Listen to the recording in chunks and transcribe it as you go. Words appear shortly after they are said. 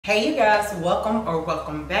Hey you guys,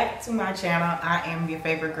 welcome back to my channel. I am your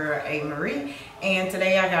favorite girl, A.MaRee, and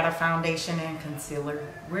today I got a foundation and concealer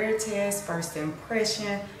wear test first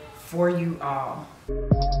impression for you all.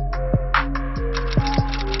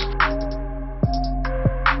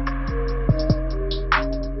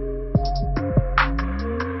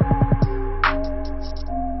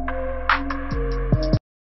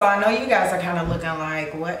 So I know you guys are kind of looking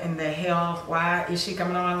like, what in the hell, why is she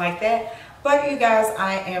coming on like that? But you guys,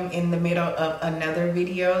 I am in the middle of another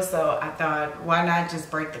video, so I thought, why not just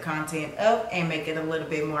break the content up and make it a little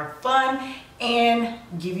bit more fun and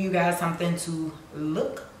give you guys something to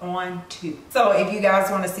look on to. So if you guys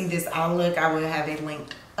want to see this outlook, I will have it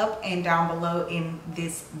linked up and down below in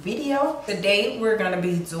this video. Today we're going to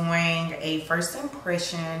be doing a first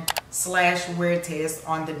impression / wear test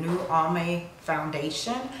on the new Almay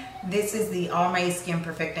foundation. This is the Almay Skin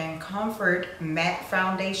Perfecting Comfort Matte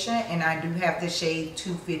Foundation, and I do have the shade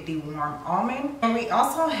 250 Warm Almond. And we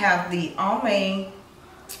also have the Almay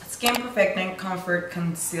Skin Perfecting Comfort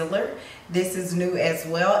Concealer. This is new as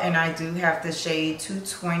well, and I do have the shade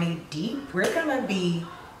 220 Deep. We're gonna be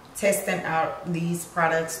testing out these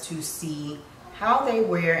products to see how they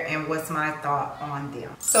wear and what's my thought on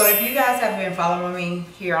them. So if you guys have been following me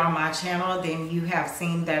here on my channel, then you have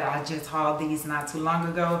seen that I just hauled these not too long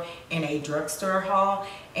ago in a drugstore haul,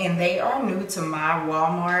 and they are new to my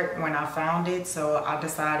Walmart when I found it. So I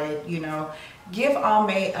decided, you know, give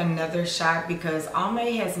Almay another shot because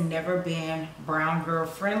Almay has never been brown girl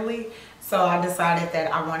friendly. So I decided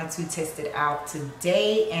that I wanted to test it out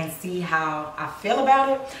today and see how I feel about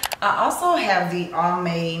it. I also have the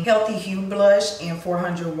Almay Healthy Hue Blush in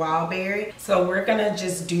 400 Wildberry. So we're gonna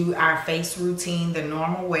just do our face routine the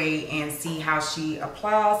normal way and see how she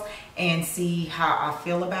applies and see how I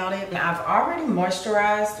feel about it. Now, I've already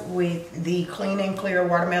moisturized with the Clean and Clear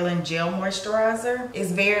Watermelon Gel Moisturizer.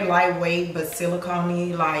 It's very lightweight but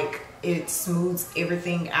silicone-y, like it smooths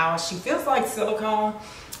everything out. She feels like silicone,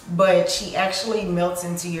 but she actually melts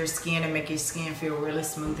into your skin and make your skin feel really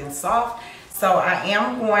smooth and soft. So I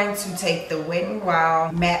am going to take the Wet n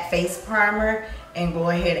Wild Matte Face Primer and go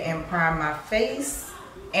ahead and prime my face.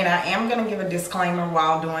 And I am going to give a disclaimer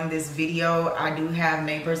while doing this video. I do have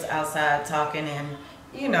neighbors outside talking and,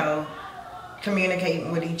 you know,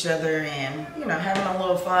 communicating with each other and, you know, having a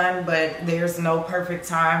little fun, but there's no perfect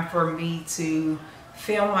time for me to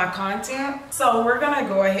film my content. So we're gonna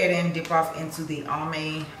go ahead and dip off into the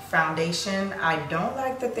Almay foundation. I don't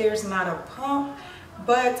like that there's not a pump,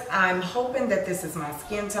 but I'm hoping that this is my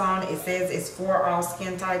skin tone. It says it's for all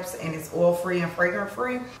skin types and it's oil free and fragrance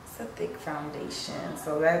free. It's a thick foundation,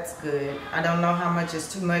 so that's good. I don't know how much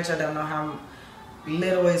is too much. I don't know how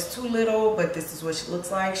little is too little, but this is what she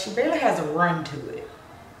looks like. She barely has a run to it.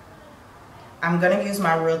 I'm gonna use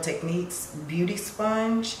my Real Techniques beauty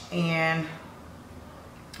sponge and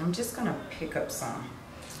I'm just gonna pick up some,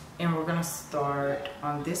 and we're gonna start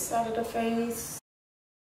on this side of the face.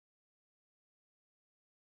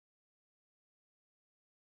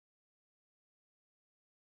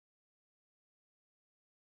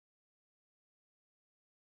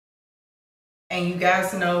 And you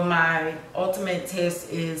guys know my ultimate test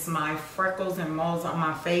is my freckles and moles on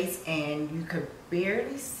my face, and you could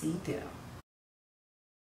barely see them.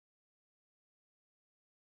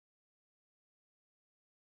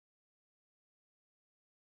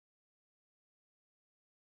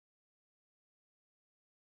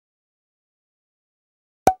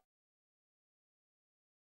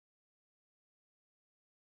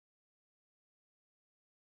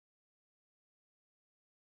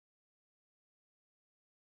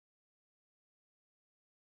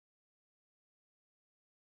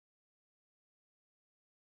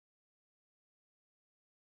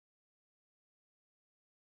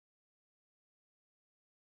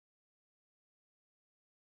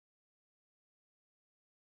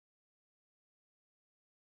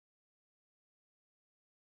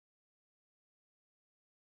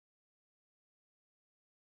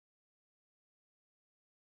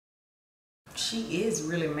 She is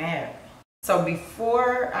really mad. So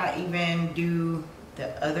before I even do the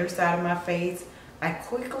other side of my face, I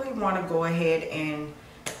quickly want to go ahead and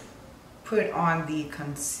put on the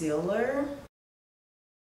concealer.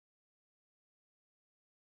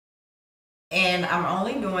 And I'm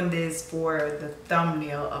only doing this for the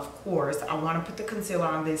thumbnail, of course. I want to put the concealer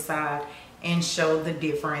on this side and show the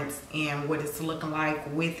difference in what it's looking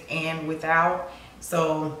like with and without.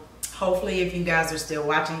 So hopefully if you guys are still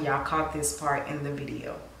watching, y'all caught this part in the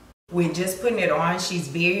video. We're just putting it on. She's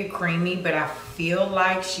very creamy, but I feel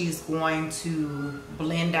like she's going to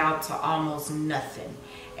blend out to almost nothing.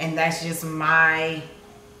 And that's just my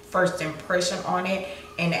first impression on it.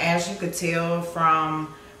 And as you could tell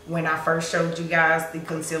from when I first showed you guys the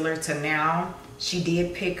concealer to now, she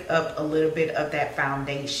did pick up a little bit of that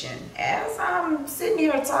foundation. As I'm sitting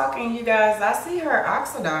here talking, you guys, I see her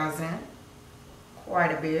oxidizing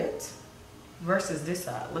quite a bit versus this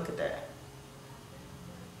side. Look at that.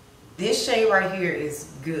 This shade right here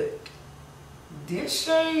is good. This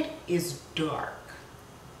shade is dark.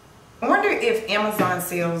 I wonder if Amazon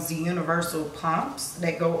sells the universal pumps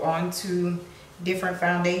that go onto different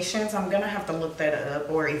foundations. I'm gonna have to look that up,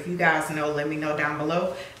 or if you guys know, let me know down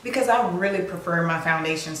below, because I really prefer my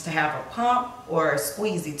foundations to have a pump or a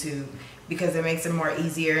squeezy tube because it makes it more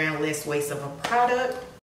easier and less waste of a product.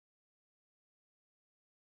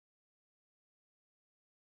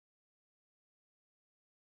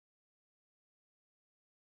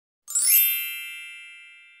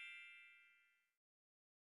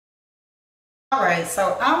 Alright,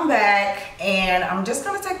 so I'm back and I'm just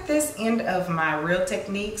going to take this end of my Real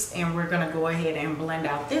Techniques and we're going to go ahead and blend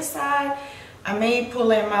out this side. I may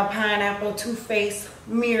pull in my Pineapple Too Faced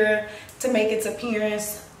mirror to make its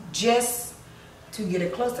appearance, just to get a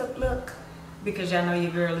close-up look because y'all know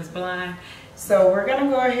your girl is blind. So we're going to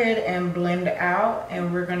go ahead and blend out,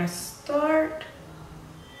 and we're going to start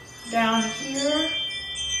down here.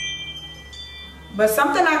 But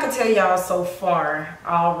something I can tell y'all so far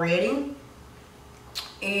already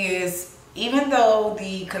is, even though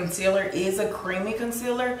the concealer is a creamy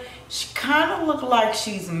concealer, she kind of looked like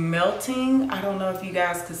she's melting. I don't know if you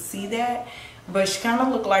guys could see that, but she kind of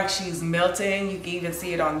looked like she's melting. You can even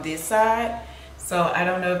see it on this side. So I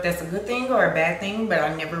don't know if that's a good thing or a bad thing, but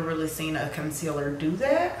I've never really seen a concealer do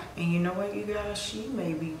that. And you know what, you guys, she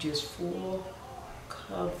may be just full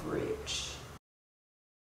coverage.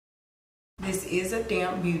 This is a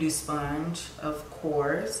damp beauty sponge, of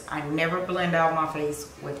course. I never blend out my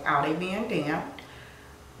face without it being damp.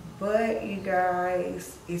 But you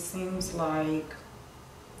guys, it seems like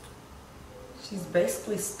she's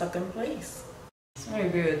basically stuck in place. It's gonna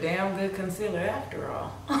be a damn good concealer after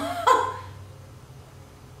all.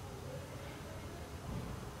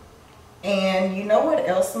 And you know what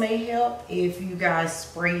else may help? If you guys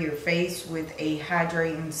spray your face with a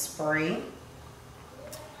hydrating spray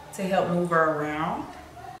to help move her around.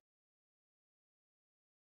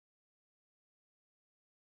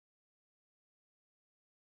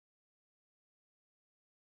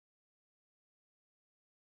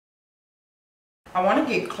 I want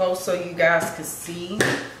to get close so you guys can see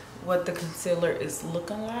what the concealer is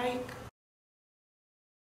looking like.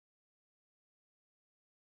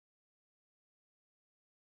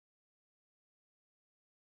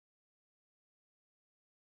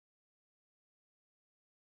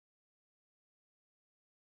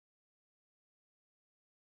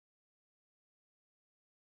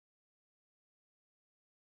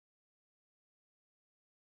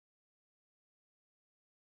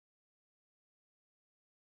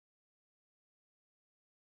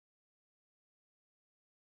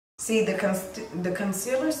 See, the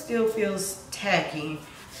concealer still feels tacky,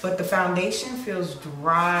 but the foundation feels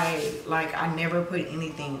dry, like I never put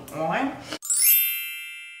anything on.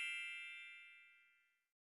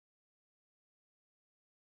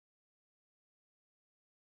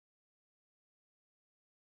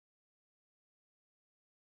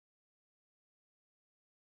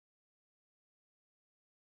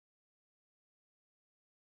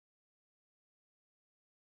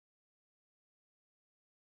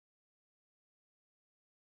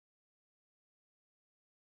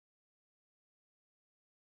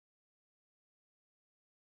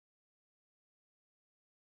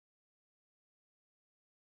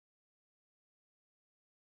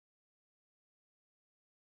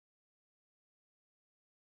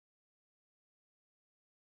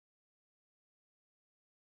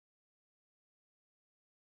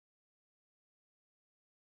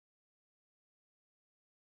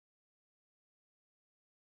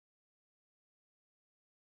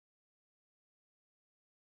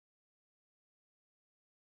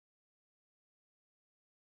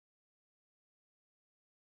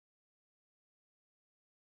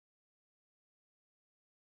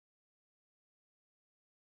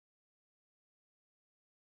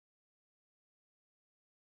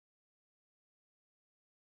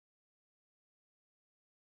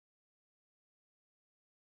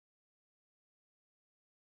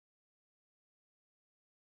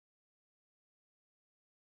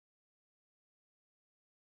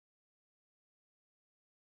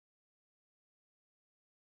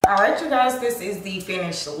 All right, you guys, this is the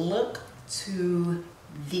finished look to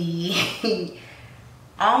the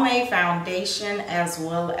Almay foundation as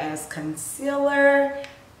well as concealer.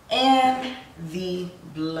 and the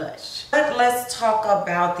blush. But let's talk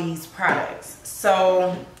about these products.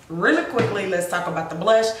 So really quickly, let's talk about the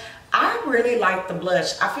blush. I really like the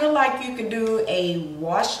blush. I feel like you could do a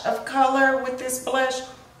wash of color with this blush,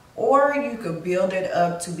 or you could build it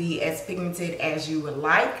up to be as pigmented as you would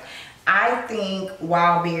like. I think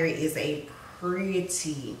Wild Berry is a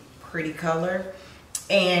pretty color,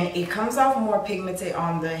 and it comes off more pigmented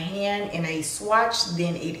on the hand in a swatch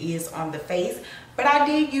than it is on the face. But I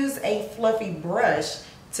did use a fluffy brush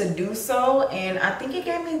to do so, and I think it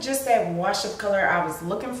gave me just that wash of color I was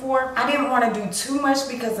looking for. I didn't want to do too much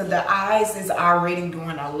because of the eyes is already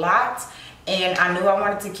doing a lot, and I knew I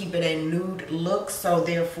wanted to keep it a nude look, so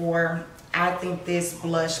therefore I think this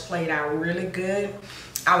blush played out really good.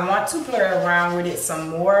 I want to play around with it some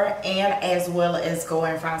more, and as well as go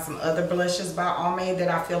and find some other blushes by Almay that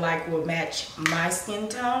I feel like will match my skin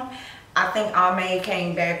tone. I think Almay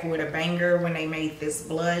came back with a banger when they made this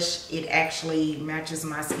blush. It actually matches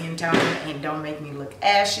my skin tone and don't make me look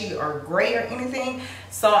ashy or gray or anything.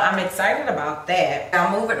 So I'm excited about that.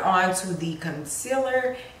 Now moving on to the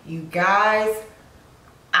concealer. You guys,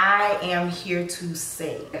 I am here to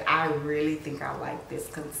say that I really think I like this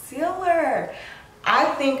concealer. I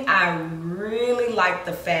think I really like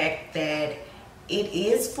the fact that it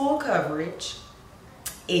is full coverage.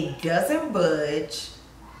 It doesn't budge.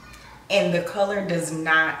 And the color does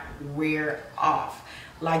not wear off.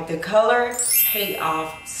 Like the color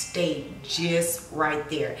payoff stayed just right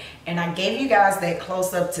there. And I gave you guys that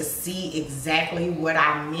close up to see exactly what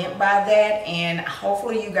I meant by that. And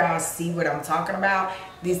hopefully you guys see what I'm talking about.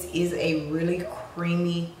 This is a really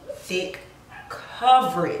creamy, thick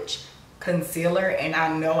coverage concealer. And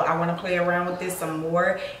I know I want to play around with this some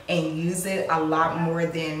more and use it a lot more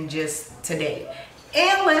than just today.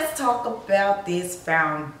 And let's talk about this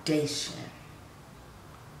foundation.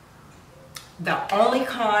 The only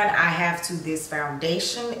con I have to this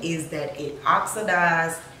foundation is that it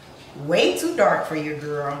oxidized way too dark for your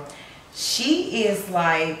girl. She is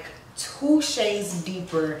like 2 shades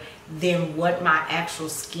deeper than what my actual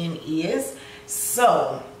skin is.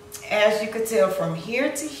 So, as you could tell from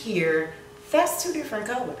here to here, that's 2 different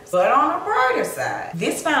colors. But on the brighter side,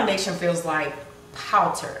 this foundation feels like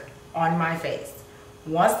powder on my face.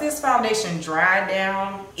 Once this foundation dried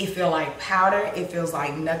down, it feels like powder. It feels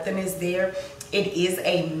like nothing is there. It is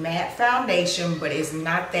a matte foundation, but it's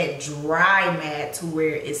not that dry matte to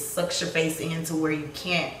where it sucks your face in to where you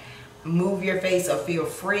can't move your face or feel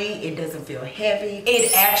free. It doesn't feel heavy.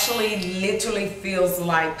 It actually literally feels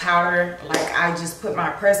like powder. Like I just put my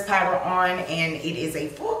pressed powder on, and it is a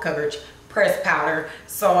full coverage pressed powder.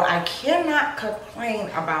 So I cannot complain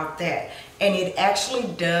about that. And it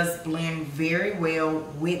actually does blend very well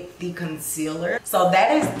with the concealer. So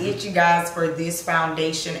that is it, you guys, for this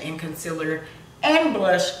foundation and concealer and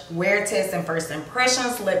blush wear test and first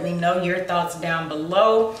impressions. Let me know your thoughts down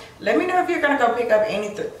below. Let me know if you're gonna go pick up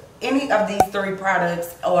any of these 3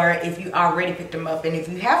 products, or if you already picked them up. And if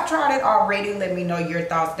you have tried it already, let me know your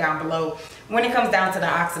thoughts down below when it comes down to the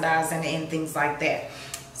oxidizing and things like that.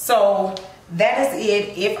 So that is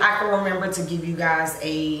it. If I can remember to give you guys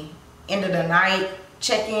a end of the night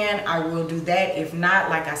check-in, I will do that. If not,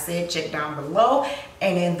 like I said, check down below.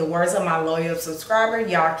 And in the words of my loyal subscriber,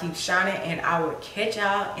 y'all keep shining, and I will catch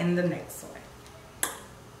y'all in the next one.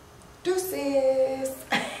 Deuces.